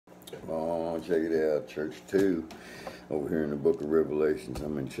Check it out. Church 2, over here in the book of Revelations.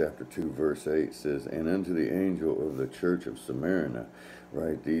 I'm in chapter 2, verse 8. It says, "And unto the angel of the church of Smyrna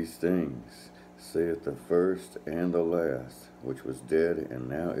write these things, saith the first and the last, which was dead and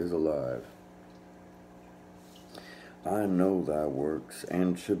now is alive. I know thy works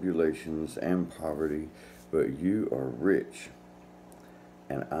and tribulations and poverty, but you are rich.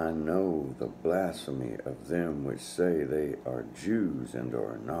 And I know the blasphemy of them which say they are Jews and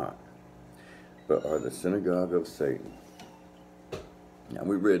are not, but are the synagogue of Satan." Now,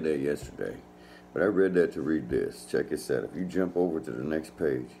 we read that yesterday, but I read that to read this. Check this out. If you jump over to the next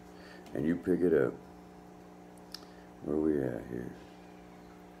page and you pick it up, where we at here?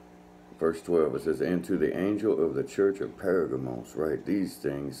 Verse 12, it says, "And to the angel of the church of Pergamos write these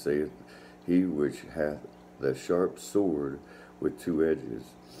things, saith he which hath the sharp sword with two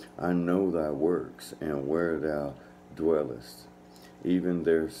edges. I know thy works, and where thou dwellest, even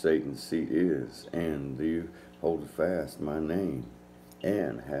there Satan's seat is, and thou hold fast my name,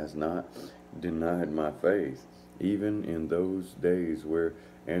 and hast not denied my faith, even in those days where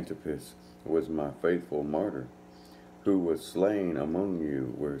Antipas was my faithful martyr, who was slain among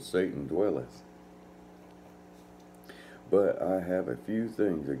you where Satan dwelleth. But I have a few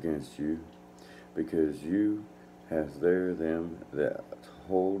things against you, because you hast there them that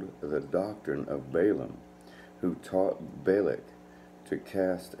hold the doctrine of Balaam, who taught Balak to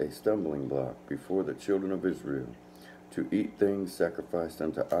cast a stumbling block before the children of Israel, to eat things sacrificed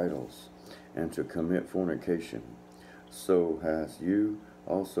unto idols, and to commit fornication. So hast you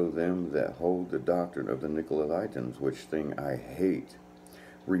also them that hold the doctrine of the Nicolaitans, which thing I hate.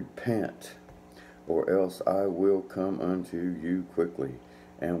 Repent, or else I will come unto you quickly,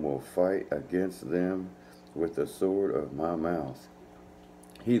 and will fight against them with the sword of my mouth.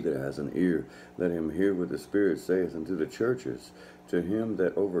 He that has an ear, let him hear what the Spirit saith unto the churches. To him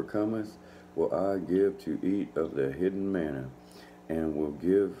that overcometh will I give to eat of the hidden manna, and will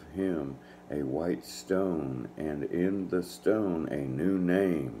give him a white stone, and in the stone a new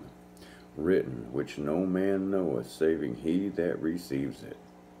name written, which no man knoweth, saving he that receives it."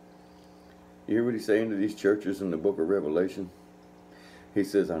 You hear what he's saying to these churches in the book of Revelation? He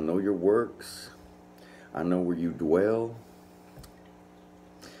says, I know your works. I know where you dwell.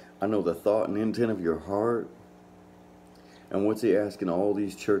 I know the thought and intent of your heart. And what's he asking all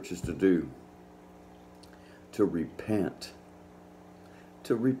these churches to do? To repent.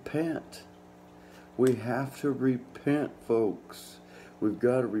 To repent. We have to repent, folks. We've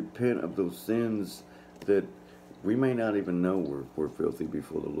got to repent of those sins that we may not even know we're filthy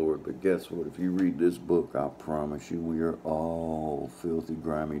before the Lord. But guess what? If you read this book, I promise you, we are all filthy,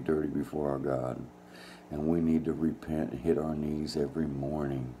 grimy, dirty before our God. And we need to repent and hit our knees every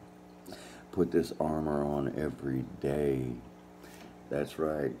morning. Put this armor on every day. That's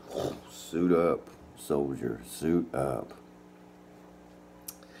right. Suit up, soldier. Suit up.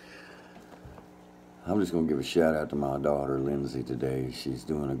 I'm just going to give a shout out to my daughter, Lindsay, today. She's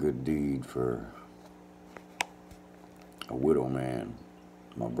doing a good deed for a widow man,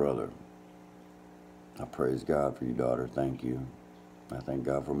 my brother. I praise God for you, daughter. Thank you. I thank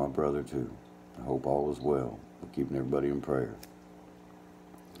God for my brother, too. I hope all is well. We're keeping everybody in prayer.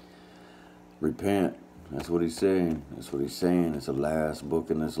 Repent. That's what he's saying. That's what he's saying. It's the last book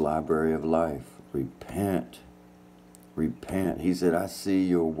in this library of life. Repent. Repent. He said, I see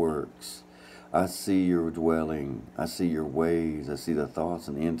your works. I see your dwelling. I see your ways. I see the thoughts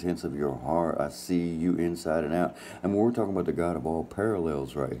and the intents of your heart. I see you inside and out. And we're talking about the God of all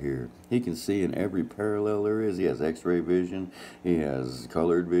parallels right here. He can see in every parallel there is. He has x-ray vision. He has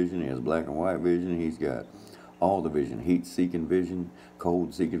colored vision. He has black and white vision. He's got all the vision. Heat-seeking vision.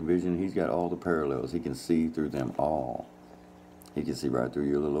 Cold-seeking vision. He's got all the parallels. He can see through them all. He can see right through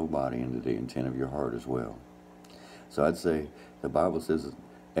your little old body into the intent of your heart as well. So I'd say the Bible says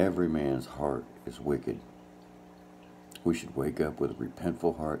every man's heart is wicked. We should wake up with a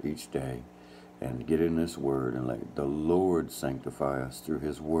repentful heart each day and get in this word and let the Lord sanctify us through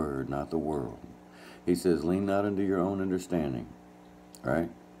his word, not the world. He says, lean not unto your own understanding, right?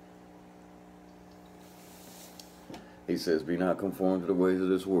 He says, be not conformed to the ways of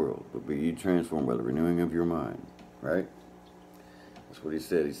this world, but be ye transformed by the renewing of your mind, right? That's what he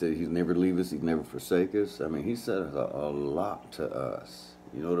said. He said he'd never leave us, he'd never forsake us. I mean, he said a lot to us.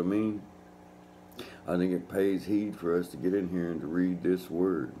 You know what I mean? I think it pays heed for us to get in here and to read this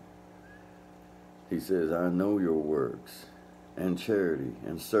word. He says, I know your works, and charity,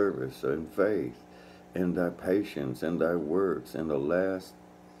 and service, and faith, and thy patience, and thy works, and the last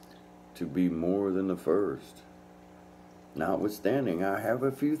to be more than the first. Notwithstanding, I have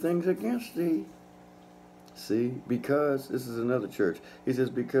a few things against thee, See, because, this is another church. He says,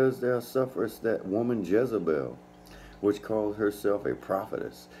 because thou sufferest that woman Jezebel, which called herself a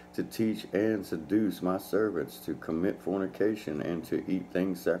prophetess, to teach and seduce my servants to commit fornication and to eat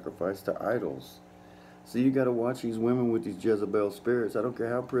things sacrificed to idols. So you got to watch these women with these Jezebel spirits. I don't care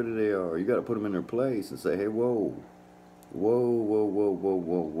how pretty they are. You got to put them in their place and say, hey, whoa. Whoa, whoa, whoa, whoa,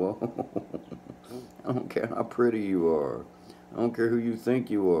 whoa, whoa. I don't care how pretty you are. I don't care who you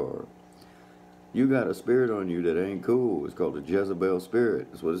think you are. You got a spirit on you that ain't cool. It's called the Jezebel spirit.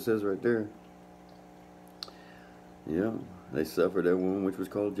 That's what it says right there. Yeah, they suffered that woman which was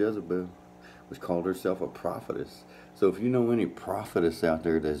called Jezebel, which called herself a prophetess. So if you know any prophetess out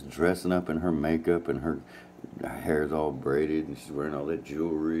there that's dressing up in her makeup and her hair's all braided and she's wearing all that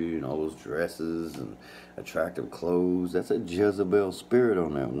jewelry and all those dresses and attractive clothes, that's a Jezebel spirit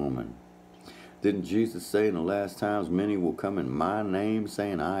on that woman. Didn't Jesus say in the last times many will come in my name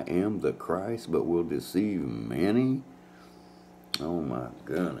saying I am the Christ, but will deceive many? Oh my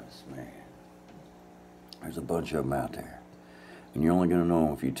goodness, man. There's a bunch of them out there. And you're only going to know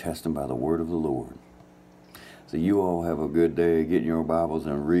them if you test them by the word of the Lord. So you all have a good day. Get in your Bibles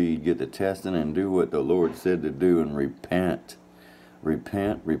and read. Get the testing and do what the Lord said to do and repent.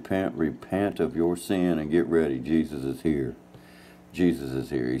 Repent, repent, repent of your sin and get ready. Jesus is here. Jesus is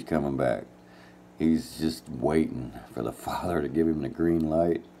here. He's coming back. He's just waiting for the Father to give him the green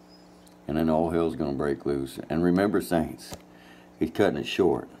light. And then all hell's going to break loose. And remember, saints, he's cutting it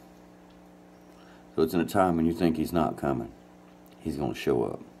short. So it's in a time when you think he's not coming. He's going to show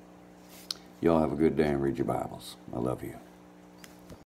up. Y'all have a good day and read your Bibles. I love you.